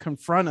afraid to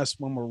confront us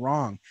when we're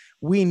wrong,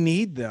 we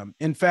need them.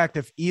 In fact,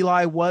 if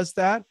Eli was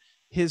that,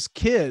 his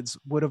kids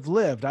would have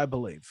lived, I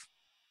believe.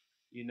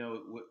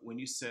 When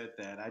you said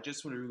that, I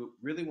just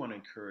really want to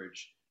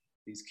encourage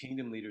these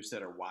kingdom leaders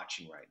that are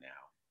watching right now,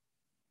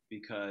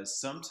 because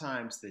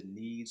sometimes the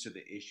needs or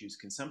the issues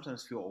can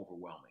sometimes feel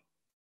overwhelming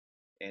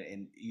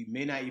and you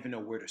may not even know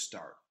where to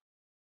start.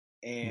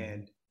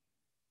 And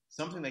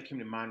something that came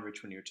to mind,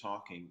 Rich, when you're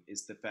talking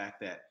is the fact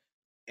that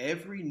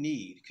every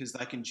need, because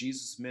like in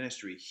Jesus'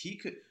 ministry,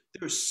 there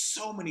were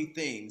so many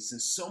things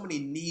and so many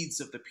needs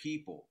of the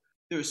people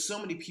There were so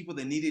many people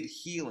that needed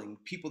healing,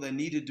 people that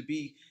needed to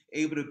be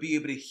able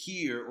to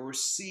hear or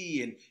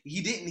see, and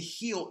he didn't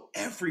heal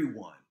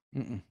everyone.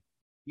 Mm-mm.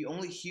 He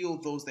only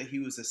healed those that he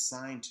was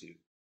assigned to.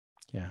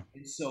 Yeah.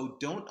 And so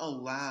don't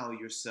allow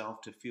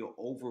yourself to feel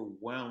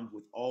overwhelmed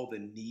with all the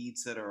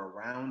needs that are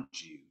around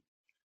you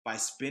by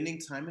spending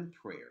time in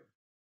prayer,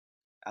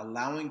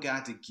 allowing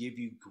God to give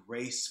you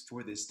grace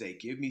for this day.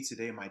 Give me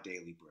today my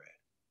daily bread.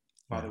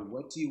 Father, Yeah.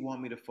 what do you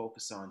want me to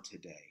focus on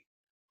today?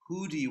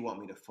 Who do you want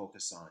me to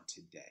focus on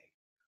today?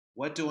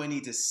 What do I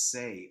need to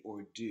say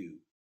or do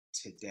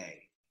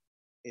today?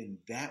 And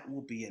that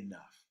will be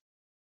enough.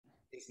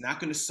 It's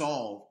not going to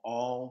solve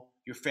all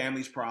your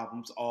family's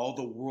problems, all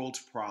the world's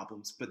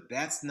problems, but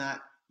that's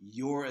not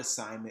your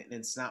assignment and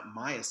it's not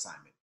my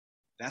assignment.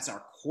 That's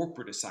our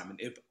corporate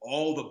assignment. If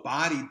all the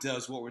body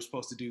does what we're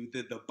supposed to do,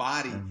 the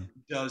body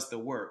does the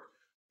work.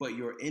 But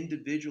your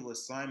individual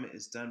assignment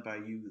is done by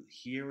you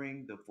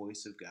hearing the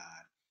voice of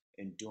God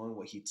and doing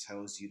what he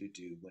tells you to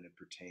do when it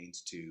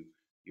pertains to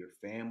your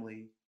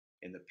family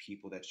and the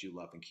people that you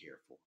love and care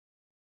for.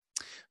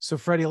 So,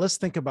 Freddie, let's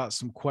think about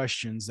some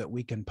questions that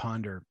we can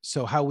ponder.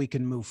 So, how we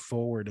can move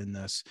forward in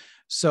this.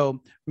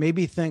 So,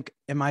 maybe think,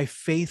 am I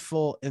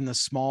faithful in the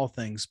small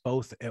things,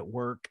 both at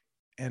work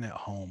and at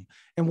home?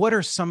 And what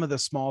are some of the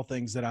small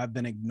things that I've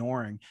been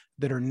ignoring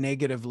that are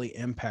negatively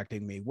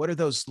impacting me? What are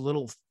those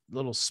little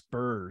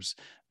spurs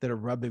that are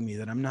rubbing me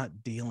that I'm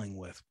not dealing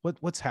with?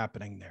 What's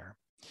happening there?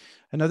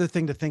 Another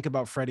thing to think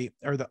about, Freddie,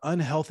 are the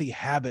unhealthy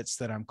habits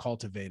that I'm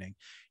cultivating.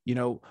 You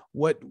know,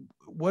 what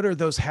are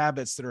those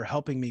habits that are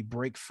helping me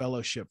break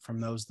fellowship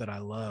from those that I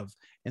love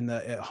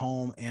at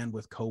home and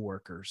with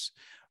coworkers?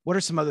 What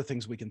are some other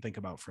things we can think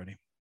about, Freddie?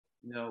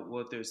 No,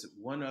 well, there's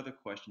one other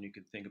question you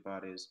can think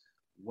about is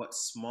what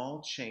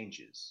small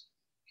changes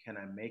can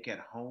I make at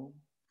home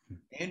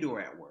and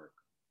or at work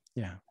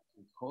Yeah.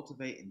 to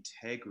cultivate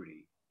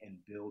integrity and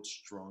build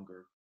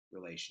stronger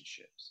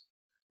relationships?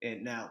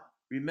 And now,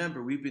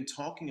 remember, we've been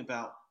talking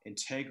about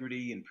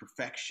integrity and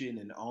perfection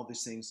and all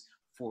these things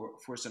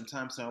for some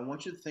time. So I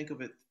want you to think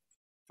of it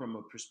from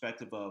a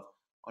perspective of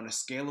on a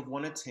scale of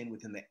 1 to 10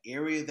 within the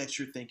area that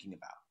you're thinking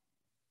about.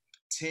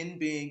 10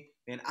 being,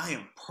 man, I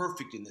am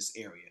perfect in this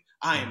area.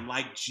 I am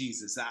like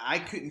Jesus. I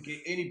couldn't get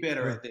any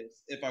better at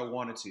this if I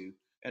wanted to.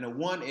 And a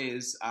 1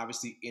 is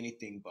obviously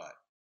anything but.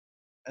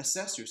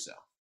 Assess yourself.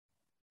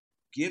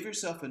 Give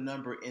yourself a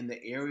number in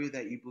the area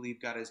that you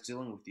believe God is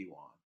dealing with you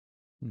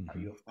on. Mm-hmm.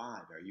 Are you a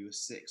 5? Are you a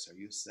 6? Are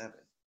you a 7?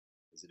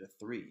 Is it a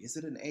 3? Is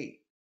it an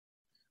 8?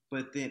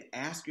 But then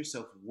ask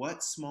yourself,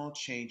 what small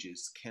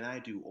changes can I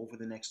do over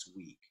the next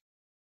week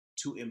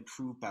to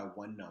improve by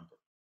 1 number?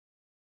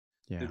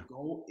 Yeah. The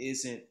goal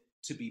isn't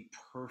to be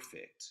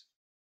perfect,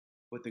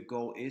 but the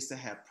goal is to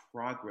have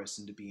progress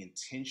and to be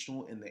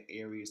intentional in the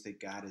areas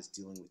that God is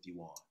dealing with you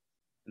on.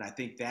 And I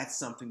think that's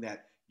something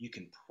that you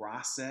can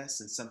process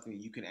and something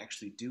that you can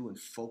actually do and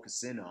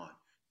focus in on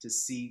to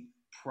see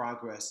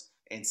progress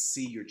and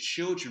see your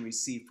children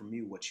receive from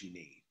you what you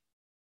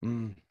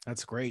need.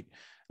 That's great.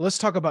 Let's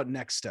talk about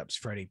next steps,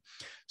 Freddie.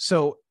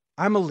 So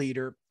I'm a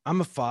leader, I'm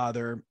a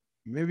father,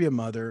 maybe a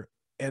mother,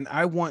 and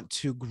I want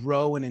to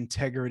grow in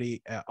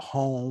integrity at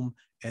home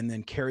and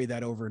then carry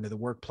that over into the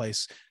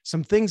workplace.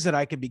 Some things that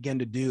I could begin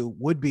to do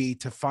would be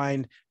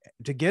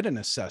to get an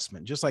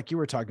assessment, just like you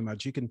were talking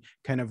about. You can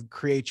kind of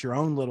create your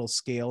own little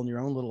scale and your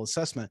own little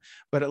assessment.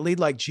 But at Lead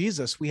Like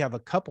Jesus, we have a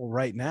couple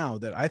right now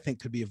that I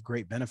think could be of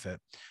great benefit.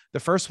 The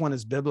first one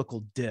is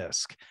Biblical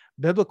DISC.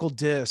 Biblical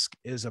DISC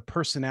is a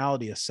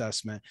personality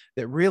assessment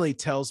that really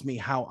tells me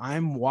how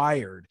I'm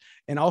wired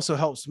and also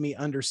helps me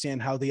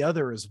understand how the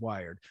other is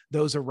wired,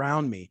 those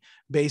around me,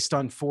 based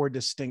on 4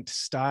 distinct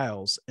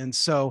styles. And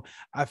so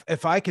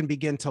if I can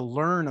begin to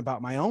learn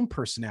about my own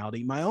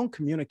personality, my own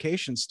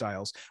communication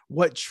styles,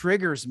 what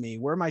triggers me,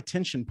 where my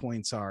tension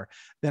points are,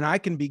 then I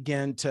can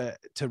begin to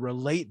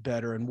relate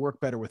better and work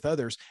better with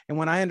others. And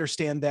when I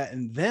understand that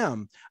in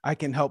them, I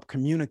can help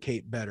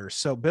communicate better.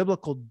 So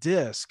Biblical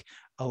DISC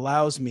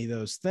allows me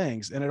those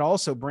things. And it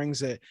also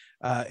brings it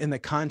in the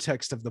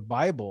context of the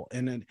Bible.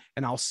 And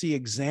I'll see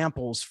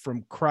examples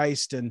from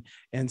Christ and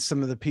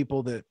some of the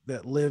people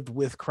that lived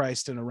with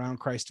Christ and around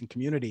Christ in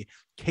community,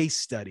 case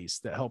studies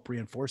that help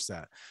reinforce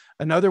that.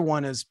 Another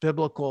one is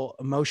Biblical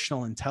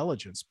Emotional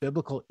Intelligence,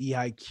 Biblical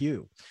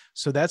EIQ.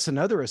 So that's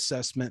another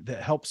assessment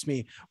that helps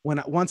me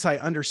once I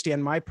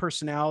understand my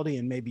personality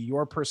and maybe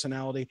your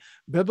personality.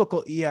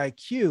 Biblical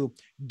EIQ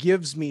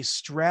gives me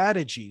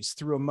strategies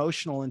through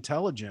emotional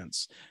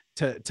intelligence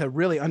to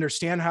really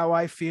understand how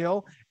I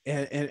feel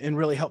and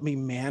really help me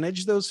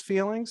manage those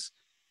feelings,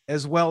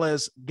 as well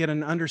as get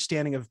an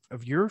understanding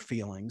of your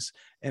feelings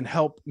and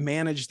help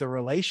manage the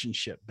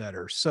relationship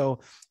better. So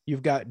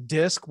you've got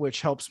DISC,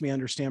 which helps me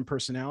understand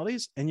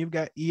personalities, and you've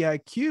got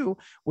EIQ,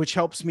 which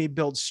helps me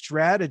build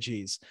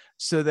strategies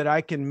so that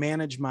I can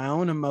manage my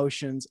own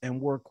emotions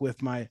and work with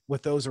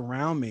those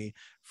around me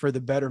for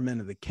the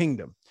betterment of the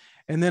kingdom.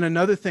 And then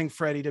another thing,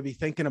 Freddie, to be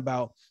thinking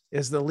about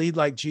is the Lead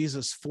Like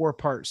Jesus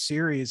 4-part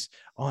series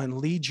on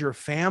Lead Your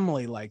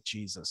Family Like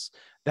Jesus.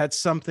 That's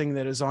something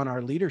that is on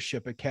our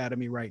Leadership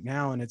Academy right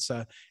now. And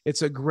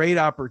it's a great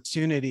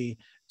opportunity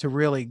to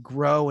really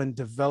grow and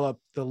develop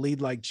the Lead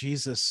Like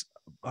Jesus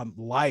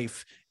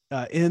life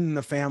in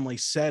the family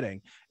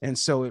setting. And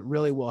so it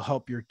really will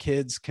help your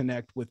kids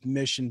connect with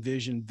mission,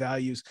 vision,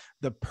 values,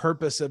 the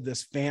purpose of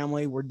this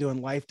family. We're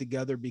doing life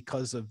together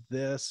because of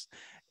this.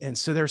 And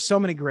so there's so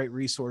many great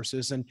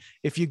resources. And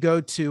if you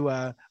go to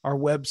our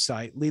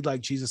website,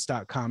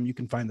 leadlikejesus.com, you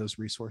can find those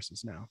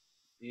resources now.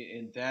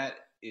 And that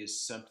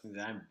is something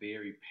that I'm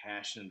very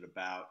passionate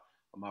about.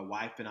 My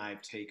wife and I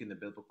have taken the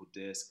biblical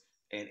disc,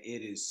 and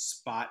it is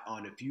spot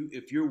on.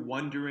 If you're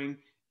wondering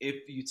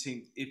if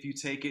you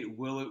take it,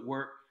 will it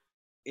work?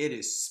 It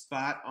is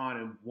spot on.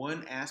 And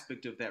one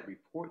aspect of that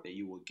report that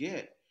you will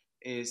get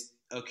is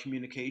a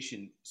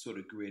communication sort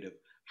of grid of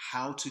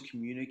how to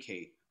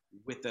communicate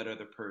with that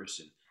other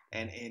person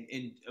and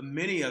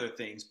many other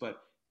things,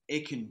 but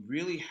it can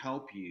really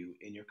help you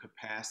in your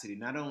capacity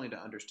not only to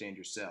understand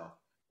yourself,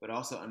 but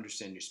also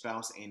understand your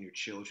spouse and your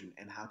children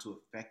and how to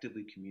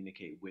effectively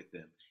communicate with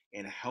them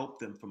and help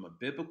them from a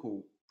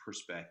biblical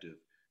perspective,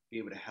 be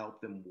able to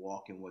help them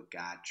walk in what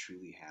God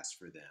truly has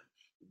for them.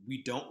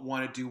 We don't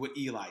want to do what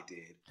Eli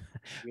did.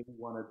 We really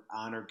want to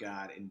honor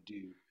God and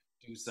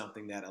do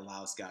something that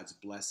allows God's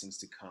blessings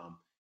to come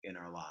in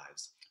our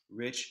lives.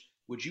 Rich,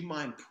 would you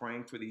mind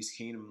praying for these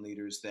kingdom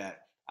leaders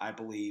that I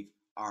believe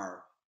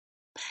are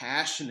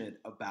passionate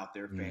about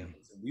their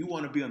families? And we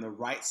want to be on the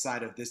right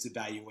side of this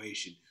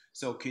evaluation.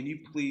 So can you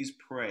please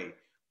pray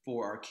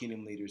for our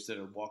kingdom leaders that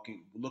are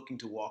looking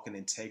to walk in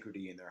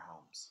integrity in their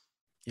homes?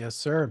 Yes,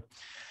 sir.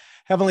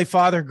 Heavenly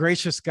Father,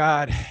 gracious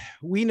God,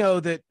 we know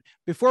that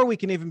before we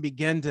can even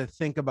begin to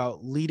think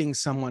about leading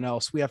someone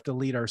else, we have to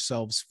lead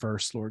ourselves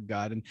first, Lord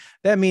God. And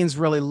that means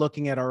really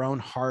looking at our own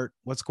heart,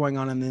 what's going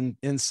on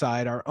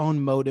inside, our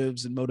own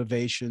motives and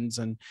motivations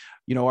and,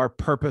 our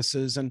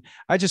purposes. And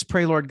I just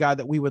pray, Lord God,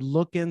 that we would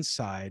look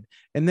inside.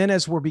 And then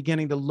as we're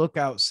beginning to look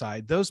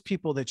outside, those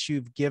people that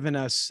you've given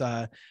us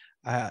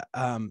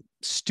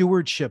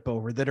stewardship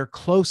over that are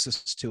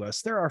closest to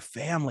us, they're our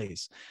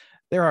families.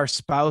 There are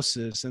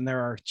spouses and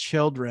there are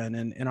children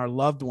and our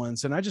loved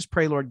ones. And I just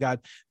pray, Lord God,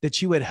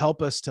 that you would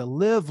help us to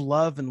live,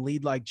 love, and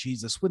lead like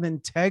Jesus with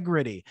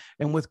integrity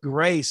and with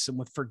grace and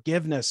with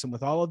forgiveness and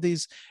with all of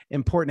these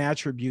important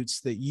attributes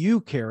that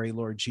you carry,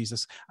 Lord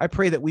Jesus. I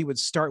pray that we would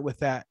start with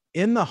that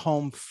in the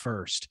home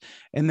first.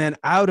 And then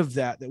out of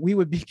that we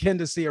would begin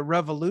to see a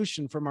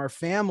revolution from our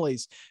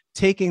families,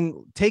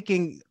 taking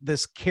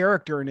this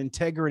character and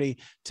integrity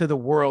to the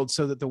world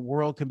so that the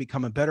world can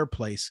become a better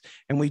place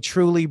and we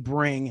truly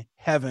bring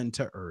heaven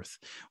to earth.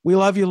 We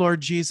love you,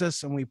 Lord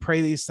Jesus, and we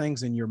pray these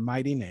things in your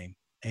mighty name.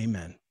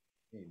 Amen.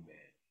 Amen.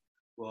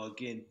 Well,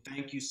 again,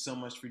 thank you so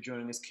much for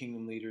joining us,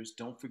 Kingdom Leaders.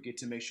 Don't forget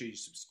to make sure you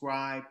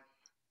subscribe.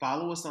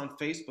 Follow us on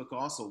Facebook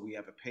also. We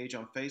have a page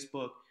on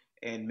Facebook,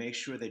 and make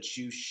sure that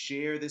you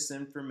share this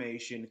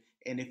information.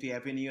 And if you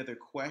have any other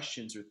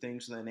questions or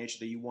things of that nature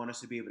that you want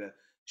us to be able to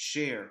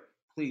share,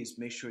 please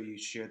make sure you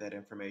share that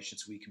information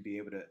so we can be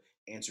able to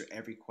answer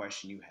every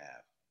question you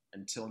have.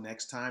 Until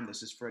next time,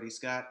 this is Freddie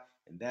Scott,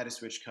 and that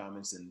is Rich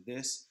Cummins, and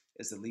this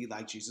is the Lead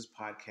Like Jesus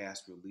podcast,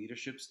 where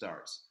leadership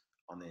starts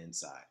on the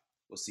inside.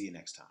 We'll see you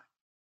next time.